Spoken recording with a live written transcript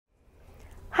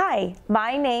Hi,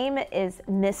 my name is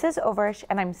Mrs. Overish,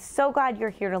 and I'm so glad you're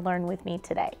here to learn with me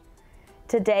today.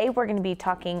 Today, we're going to be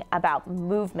talking about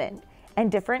movement and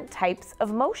different types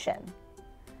of motion.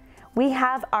 We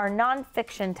have our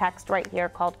nonfiction text right here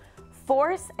called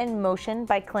Force and Motion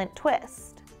by Clint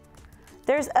Twist.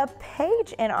 There's a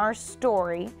page in our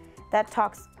story that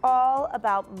talks all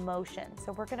about motion,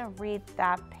 so we're going to read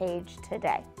that page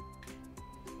today.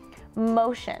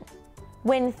 Motion.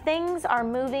 When things are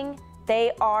moving,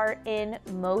 they are in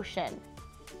motion.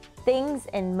 Things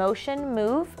in motion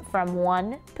move from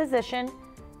one position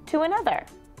to another.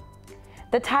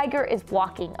 The tiger is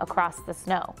walking across the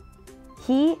snow.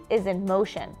 He is in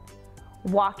motion.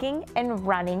 Walking and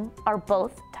running are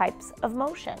both types of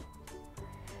motion.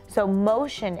 So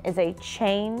motion is a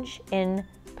change in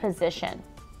position.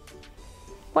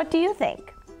 What do you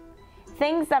think?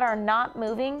 Things that are not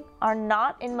moving are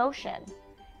not in motion.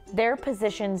 Their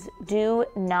positions do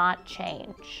not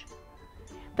change.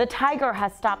 The tiger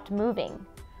has stopped moving.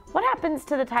 What happens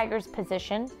to the tiger's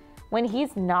position when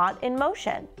he's not in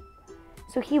motion?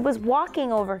 So he was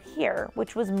walking over here,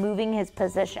 which was moving his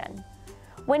position.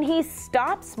 When he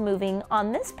stops moving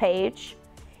on this page,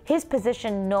 his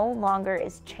position no longer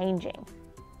is changing.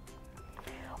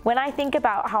 When I think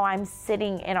about how I'm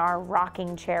sitting in our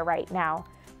rocking chair right now,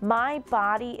 my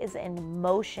body is in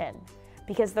motion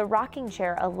because the rocking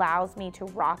chair allows me to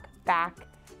rock back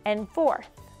and forth.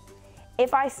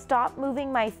 If I stop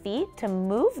moving my feet to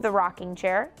move the rocking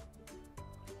chair,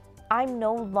 I'm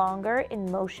no longer in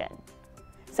motion.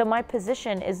 So my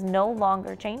position is no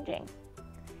longer changing.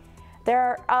 There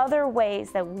are other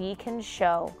ways that we can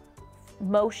show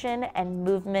motion and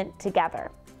movement together.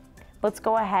 Let's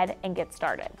go ahead and get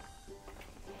started.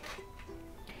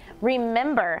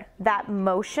 Remember that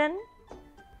motion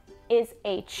is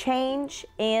a change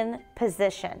in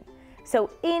position. So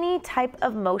any type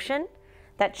of motion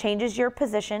that changes your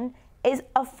position is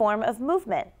a form of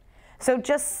movement. So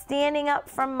just standing up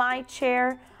from my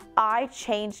chair, I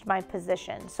changed my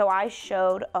position. So I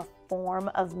showed a form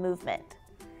of movement.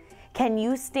 Can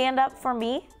you stand up for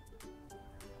me?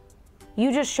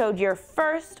 You just showed your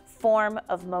first form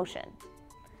of motion.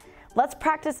 Let's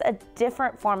practice a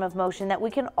different form of motion that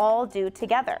we can all do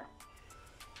together.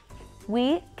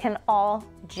 We can all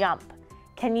jump.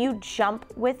 Can you jump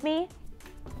with me?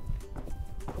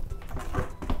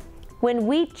 When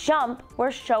we jump,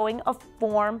 we're showing a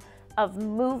form of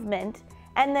movement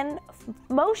and then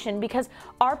motion because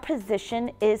our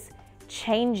position is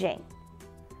changing.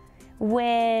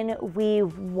 When we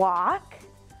walk,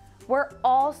 we're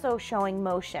also showing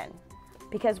motion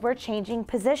because we're changing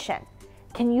position.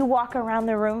 Can you walk around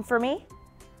the room for me?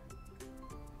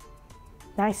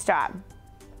 Nice job.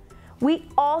 We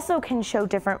also can show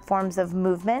different forms of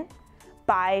movement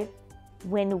by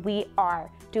when we are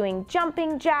doing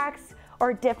jumping jacks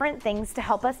or different things to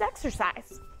help us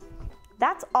exercise.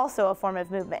 That's also a form of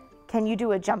movement. Can you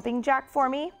do a jumping jack for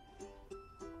me?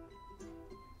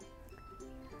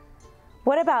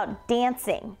 What about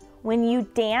dancing? When you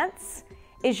dance,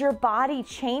 is your body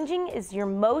changing? Is your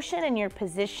motion and your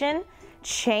position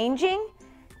changing?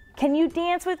 Can you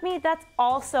dance with me? That's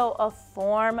also a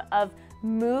form of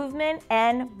movement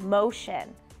and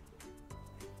motion.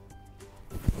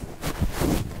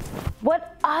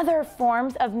 What other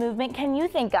forms of movement can you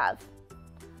think of?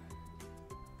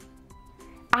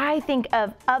 I think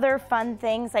of other fun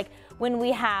things like when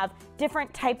we have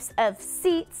different types of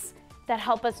seats that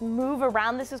help us move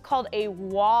around. This is called a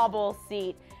wobble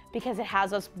seat because it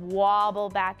has us wobble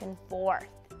back and forth.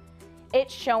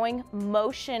 It's showing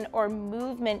motion or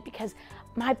movement because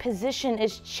my position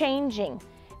is changing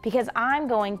because I'm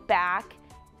going back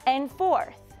and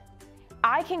forth.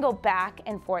 I can go back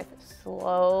and forth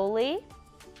slowly,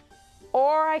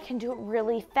 or I can do it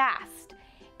really fast.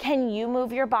 Can you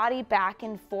move your body back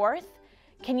and forth?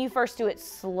 Can you first do it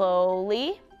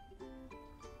slowly?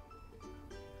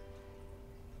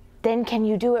 Then can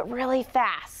you do it really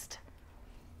fast?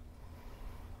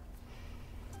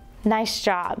 Nice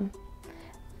job.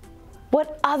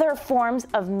 What other forms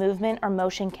of movement or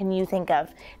motion can you think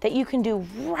of that you can do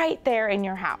right there in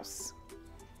your house?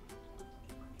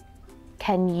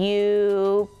 Can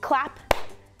you clap?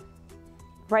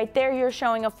 Right there, you're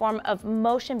showing a form of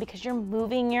motion because you're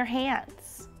moving your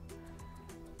hands.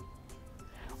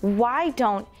 Why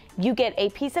don't you get a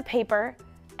piece of paper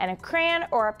and a crayon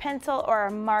or a pencil or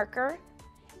a marker,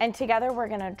 and together we're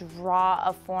gonna draw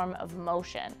a form of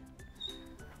motion.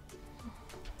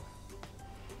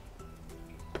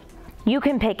 You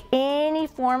can pick any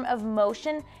form of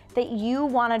motion that you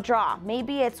want to draw.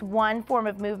 Maybe it's one form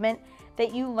of movement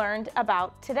that you learned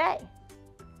about today.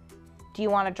 Do you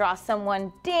want to draw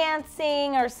someone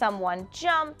dancing or someone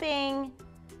jumping?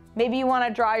 Maybe you want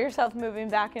to draw yourself moving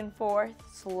back and forth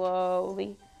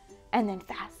slowly and then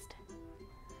fast.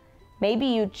 Maybe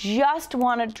you just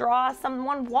want to draw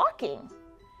someone walking.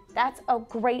 That's a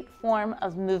great form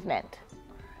of movement.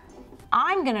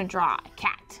 I'm going to draw a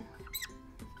cat.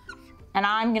 And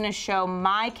I'm going to show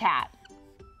my cat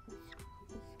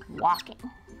walking.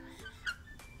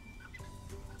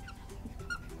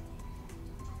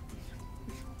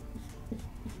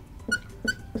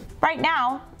 Right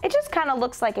now, it just kind of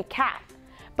looks like a cat.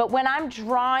 But when I'm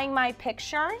drawing my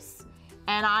pictures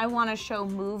and I want to show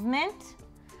movement,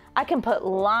 I can put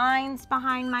lines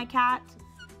behind my cat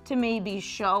to maybe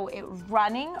show it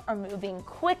running or moving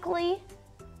quickly.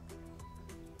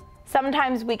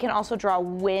 Sometimes we can also draw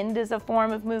wind as a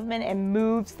form of movement. It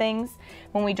moves things.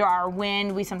 When we draw our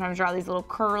wind, we sometimes draw these little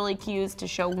curly cues to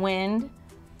show wind.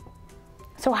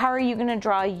 So how are you going to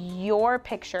draw your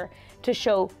picture to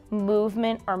show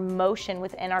movement or motion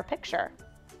within our picture?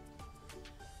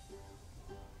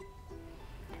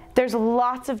 There's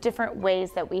lots of different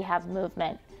ways that we have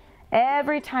movement.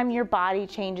 Every time your body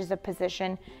changes a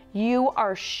position, you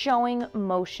are showing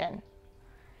motion.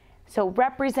 So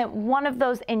represent one of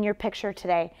those in your picture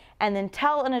today, and then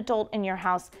tell an adult in your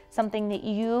house something that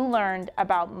you learned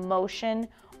about motion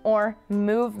or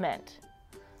movement.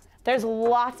 There's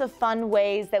lots of fun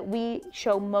ways that we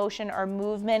show motion or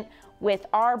movement with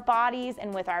our bodies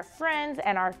and with our friends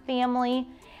and our family.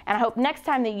 And I hope next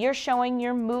time that you're showing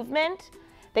your movement,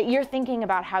 that you're thinking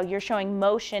about how you're showing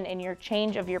motion in your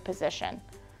change of your position.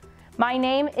 My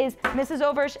name is Mrs.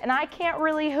 Oversch, and I can't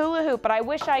really hula hoop, but I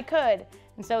wish I could.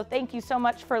 And so thank you so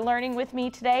much for learning with me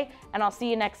today, and I'll see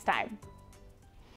you next time.